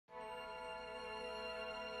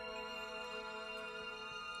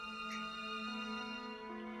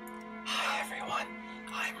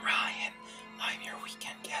I'm Ryan. I'm your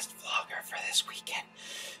weekend guest vlogger for this weekend.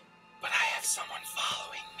 But I have someone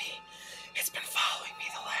following me. It's been following me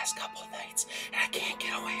the last couple nights, and I can't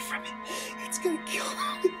get away from it. It's gonna kill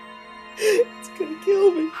me. It's gonna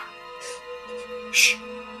kill me. Shh!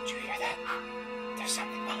 Did you hear that? There's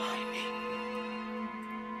something behind me.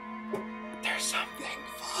 There's something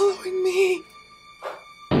following me.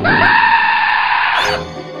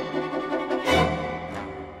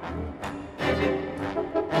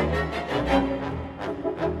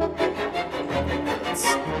 Let's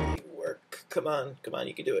see, work. Come on,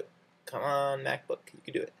 you can do it. Come on, MacBook, you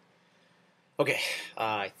can do it. Okay,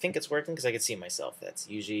 I think it's working because I can see myself. That's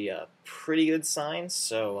usually a pretty good sign.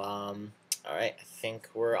 So, alright, I think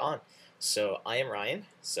we're on. So, I am Ryan.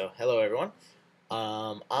 So, hello everyone.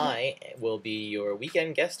 I will be your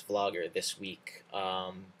weekend guest vlogger this week.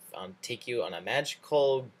 Take you on a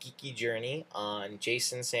magical, geeky journey on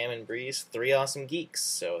Jason, Sam, and Bree's 3 Awesome Geeks.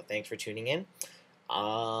 So, thanks for tuning in.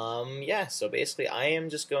 Yeah, so basically I am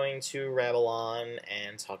just going to rabble on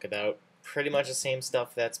and talk about pretty much the same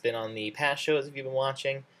stuff that's been on the past shows if you've been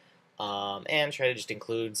watching, and try to just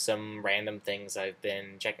include some random things I've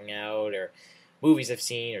been checking out, or movies I've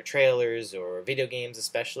seen, or trailers, or video games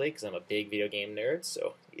especially, because I'm a big video game nerd,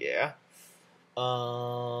 so yeah.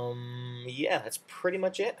 Yeah, that's pretty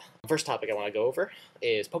much it. First topic I want to go over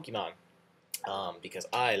is Pokemon, because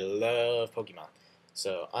I love Pokemon.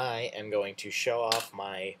 So I am going to show off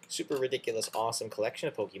my super ridiculous awesome collection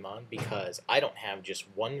of Pokemon because I don't have just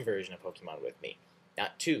one version of Pokemon with me.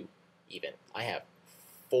 Not 2, even. I have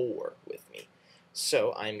 4 with me.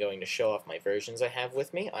 So I'm going to show off my versions I have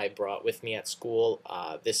with me. I brought with me at school,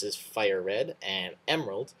 this is Fire Red and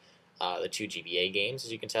Emerald, the 2 GBA games,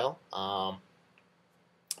 as you can tell.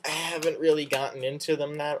 I haven't really gotten into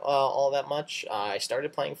them all that much. I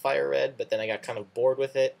started playing Fire Red, but then I got kind of bored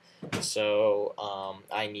with it. So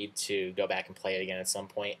I need to go back and play it again at some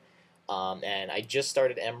point. And I just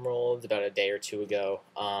started Emerald about a day or 2 ago.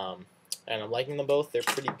 And I'm liking them both. They're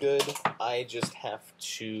pretty good. I just have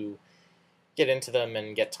to get into them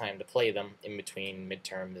and get time to play them in between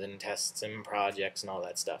midterms and tests and projects and all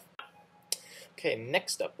that stuff. Okay,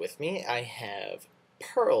 next up with me, I have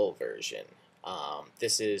Pearl version.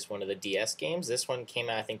 This is one of the DS games. This one came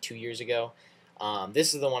out, I think, 2 years ago.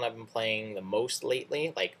 This is the one I've been playing the most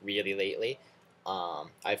lately, like really lately.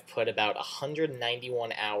 I've put about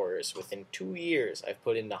 191 hours within 2 years. I've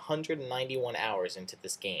put in 191 hours into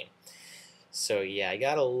this game. So yeah, I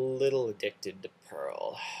got a little addicted to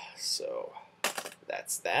Pearl. So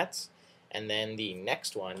that's that. And then the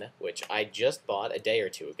next one, which I just bought a day or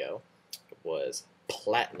 2 ago, was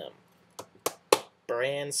Platinum.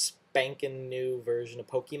 Brand spanking new version of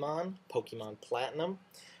Pokemon, Pokemon Platinum.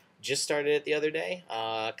 Just started it the other day,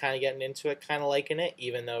 kind of getting into it, kind of liking it,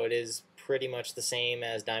 even though it is pretty much the same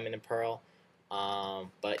as Diamond and Pearl.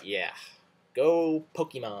 But yeah, go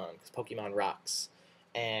Pokemon, because Pokemon rocks.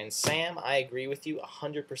 And Sam, I agree with you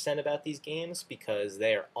 100% about these games, because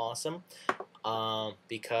they are awesome.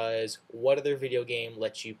 Because what other video game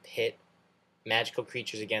lets you pit magical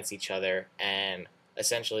creatures against each other and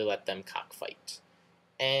essentially let them cockfight?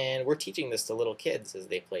 And we're teaching this to little kids as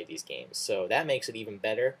they play these games, so that makes it even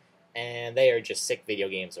better. And they are just sick video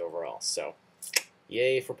games overall, so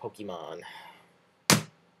yay for Pokemon.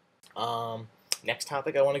 Next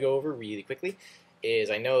topic I want to go over really quickly is,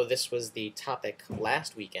 I know this was the topic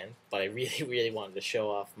last weekend, but I really wanted to show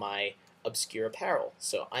off my obscure apparel,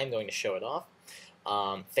 so I'm going to show it off.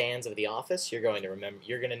 Fans of The Office, you're going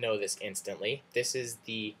to know this instantly. This is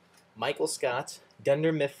the Michael Scott,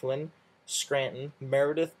 Dunder Mifflin, Scranton,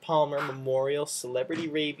 Meredith Palmer Memorial Celebrity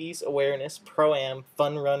Rabies Awareness Pro-Am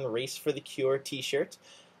Fun Run Race for the Cure t-shirt.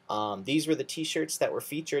 These were the t-shirts that were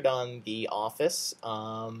featured on The Office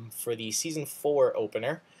for the Season 4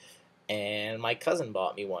 opener, and my cousin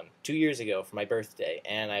bought me one 2 years ago for my birthday,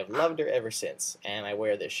 and I've loved her ever since, and I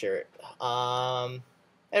wear this shirt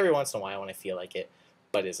every once in a while when I feel like it,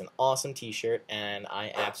 but it's an awesome t-shirt, and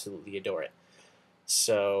I absolutely adore it.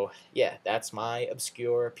 So yeah, that's my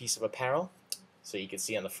obscure piece of apparel. So you can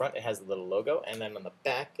see on the front it has the little logo, and then on the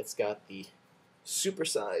back it's got the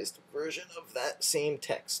supersized version of that same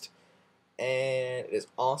text. And it is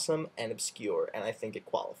awesome and obscure, and I think it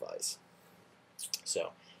qualifies.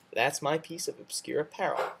 So that's my piece of obscure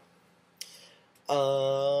apparel.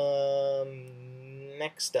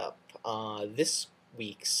 Next up, this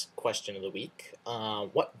week's question of the week.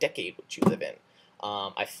 What decade would you live in?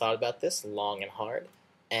 I thought about this long and hard,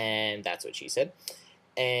 and that's what she said.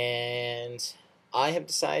 And I have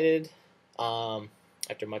decided,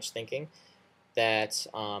 after much thinking, that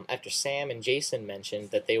after Sam and Jason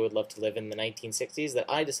mentioned that they would love to live in the 1960s, that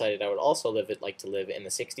I decided I would also like to live in the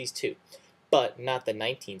 60s too. But not the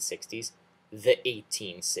 1960s, the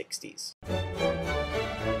 1860s.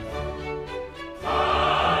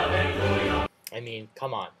 I mean,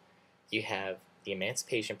 come on. You have the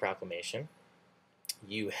Emancipation Proclamation,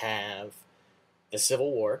 you have the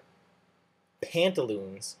Civil War,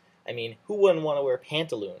 pantaloons. I mean, who wouldn't want to wear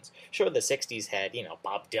pantaloons? Sure, the 60s had,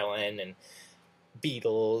 Bob Dylan and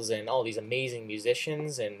Beatles and all these amazing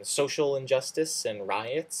musicians and social injustice and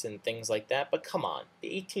riots and things like that, but come on, the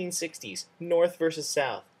 1860s, North versus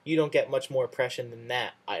South, you don't get much more oppression than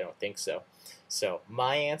that. I don't think so. So,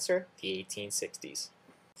 my answer, the 1860s.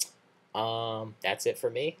 That's it for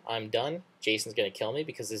me. I'm done. Jason's gonna kill me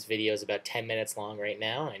because this video is about 10 minutes long right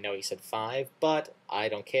now. I know he said 5, but I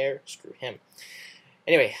don't care. Screw him.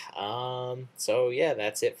 Anyway, so yeah,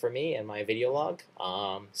 that's it for me and my video log.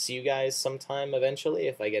 See you guys sometime eventually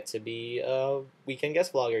if I get to be a weekend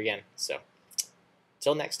guest vlogger again. So,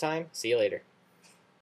 till next time, see you later.